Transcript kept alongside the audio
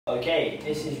Okay,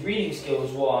 this is Reading Skills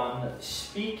 1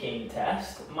 speaking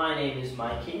test. My name is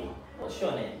Mikey. What's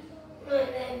your name? My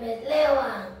name is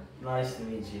Leon. Nice to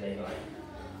meet you, Leon.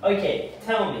 Okay,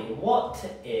 tell me, what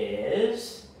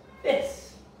is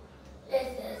this?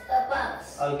 This is a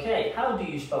bus. Okay, how do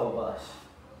you spell bus?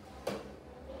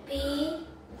 B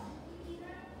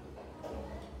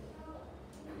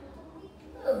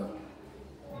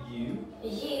U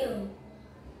U.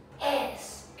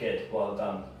 S. Good, well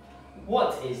done.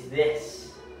 What is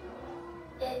this?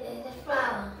 This is a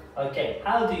flower. Okay,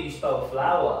 how do you spell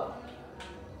flower?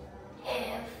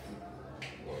 F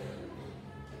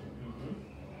Mhm.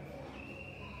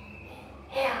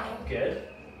 L Good.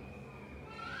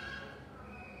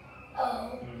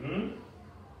 O Mhm.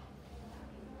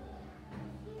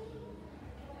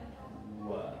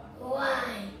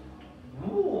 Y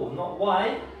Ooh, not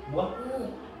Y. What?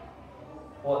 U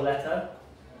What letter?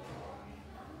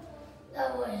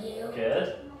 W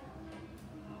Good.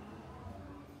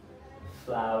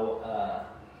 Flower.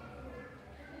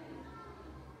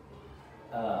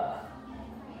 A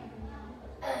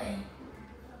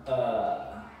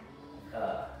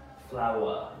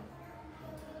Flower.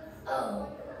 O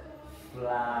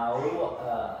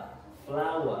Flower.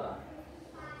 Flow.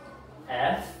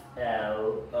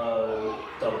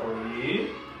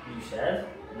 You said.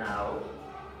 Now.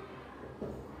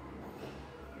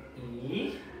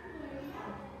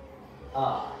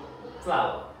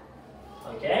 Flower.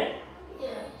 Okay.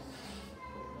 Yes.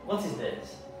 What is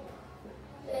this?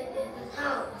 This is a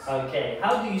house. Okay.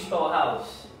 How do you spell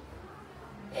house?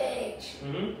 H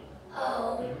Mm-hmm.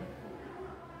 O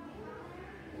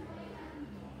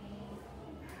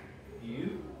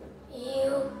U.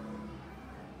 U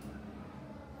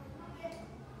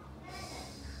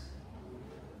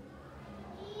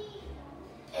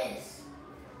S.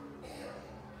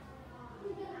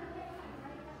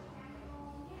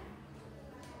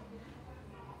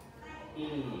 E.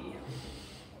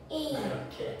 E.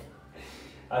 Okay.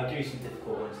 I'll give you some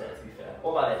difficult ones there, to be fair.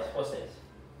 What about this? What's this?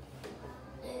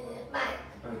 This is a bike.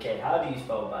 Okay, how do you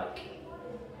spell bike?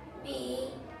 B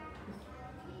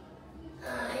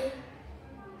I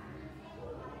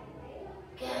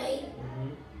K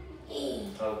E.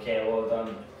 Okay, well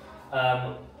done.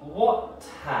 What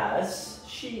has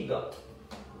she got?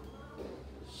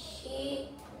 She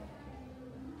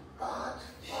got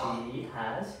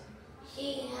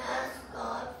She has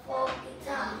got 4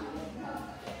 guitars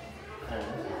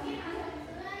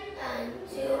and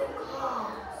 2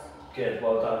 cars. Good,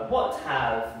 well done. What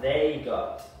have they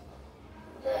got?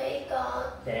 They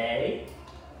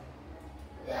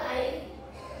They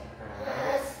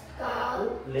has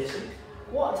got listen.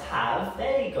 What have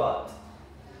they got?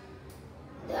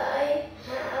 they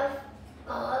have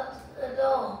got a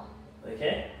door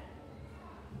Okay.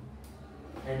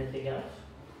 Anything else?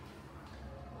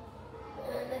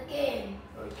 and a game.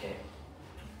 Okay.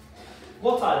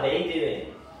 What are they doing?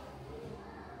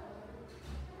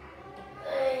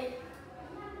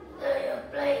 They are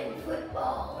playing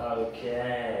football.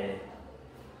 Okay.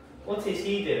 What is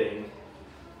he doing?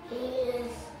 He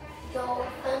is drawing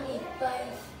funny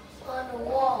face on the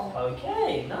wall.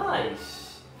 Okay,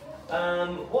 nice.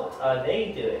 What are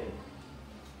they doing?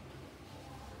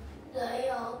 They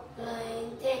are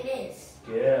playing tennis.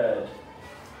 Good.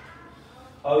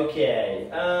 Okay.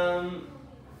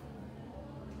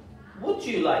 Would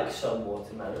you like some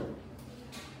watermelon?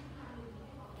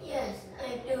 Yes,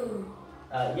 I do.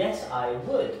 Yes, I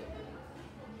would.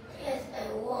 Yes,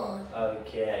 I want.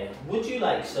 Okay. Would you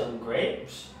like some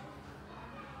grapes?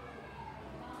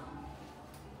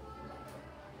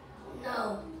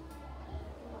 No.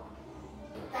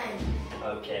 Thanks.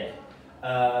 Okay.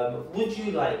 Would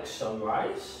you like some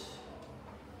rice?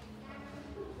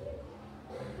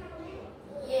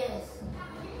 Yes,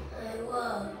 I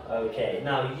will. Okay.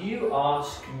 Now you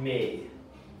ask me.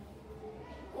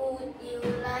 Would you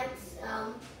like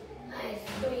some ice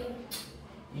cream?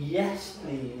 Yes,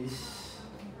 please.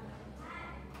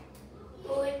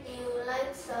 Would you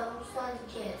like some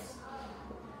sandwiches?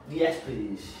 Yes,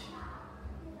 please.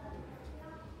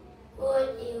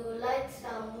 Would you like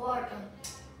some water?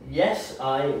 Yes,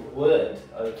 I would.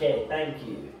 Okay, thank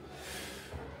you.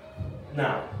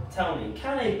 Now, tell me,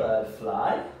 can a bird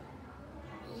fly?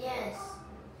 Yes.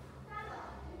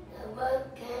 The bird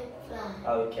can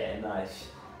fly. Okay, nice.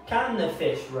 Can the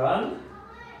fish run?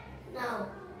 No.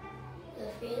 The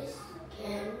fish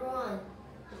can run.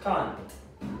 Can't.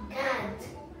 Can't.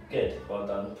 Good, well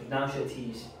done. Pronounce your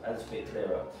T's a bit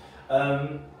clearer.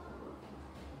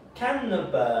 Can the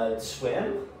bird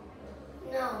swim?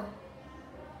 No.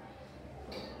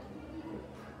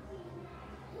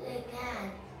 They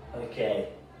can. Okay.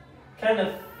 Can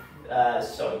a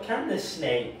sorry, can the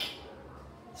snake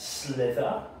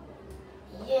slither?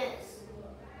 Yes.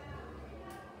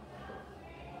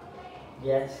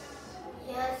 Yes.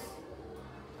 Yes,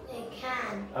 they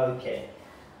can. Okay.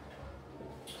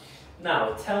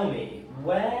 Now tell me,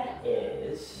 where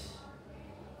is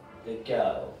the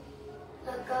girl?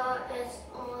 The girl is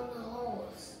on the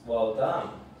horse. Well done.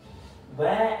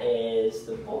 Where is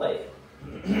the boy?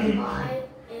 The boy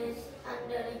is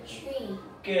under the tree.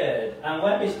 Good. And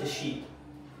where is the sheep?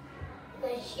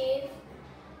 The sheep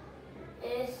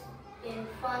is in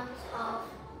front of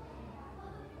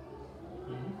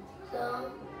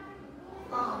the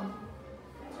farm.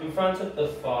 In front of the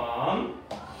farm.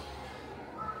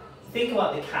 Think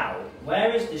about the cow.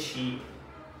 Where is the sheep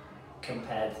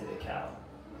compared to the cow?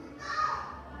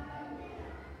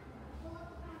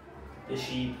 The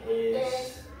sheep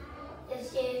is... The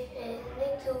sheep is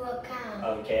next to a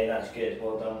cow. Okay, that's good.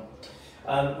 Well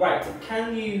done. Right,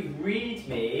 can you read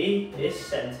me this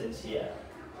sentence here?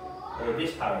 Or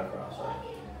this paragraph, sorry.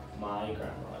 My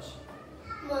grandma's.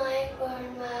 My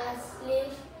grandma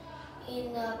sleeps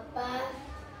in the bath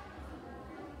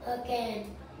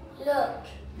again. Look,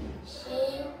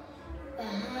 she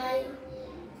behind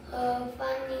her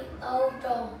funny old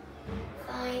door.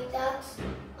 5 ducks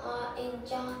are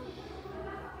enjoying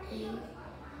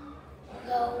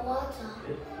the water.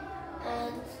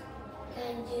 And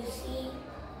can you see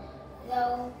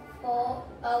the 4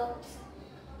 oats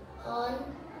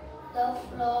on the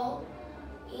floor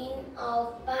in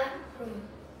our bathroom?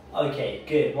 Okay,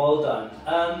 good. Well done.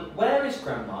 Where is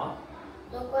grandma?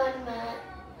 The grandma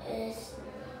is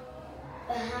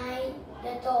behind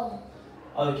the door.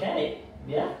 Okay,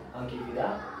 yeah, I'll give you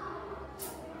that.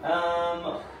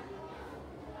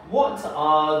 What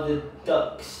are the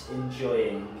ducks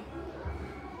enjoying?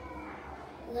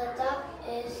 The duck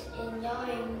is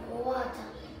enjoying the water.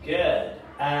 Good.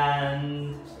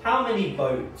 And how many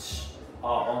boats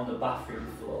are on the bathroom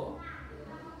floor?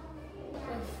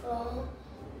 The floor.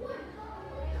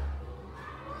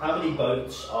 How many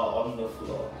boats are on the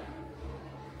floor?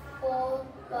 4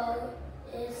 boat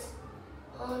is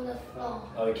on the floor.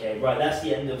 Okay, right, that's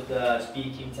the end of the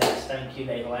speaking test. Thank you,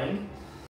 Lei Huang.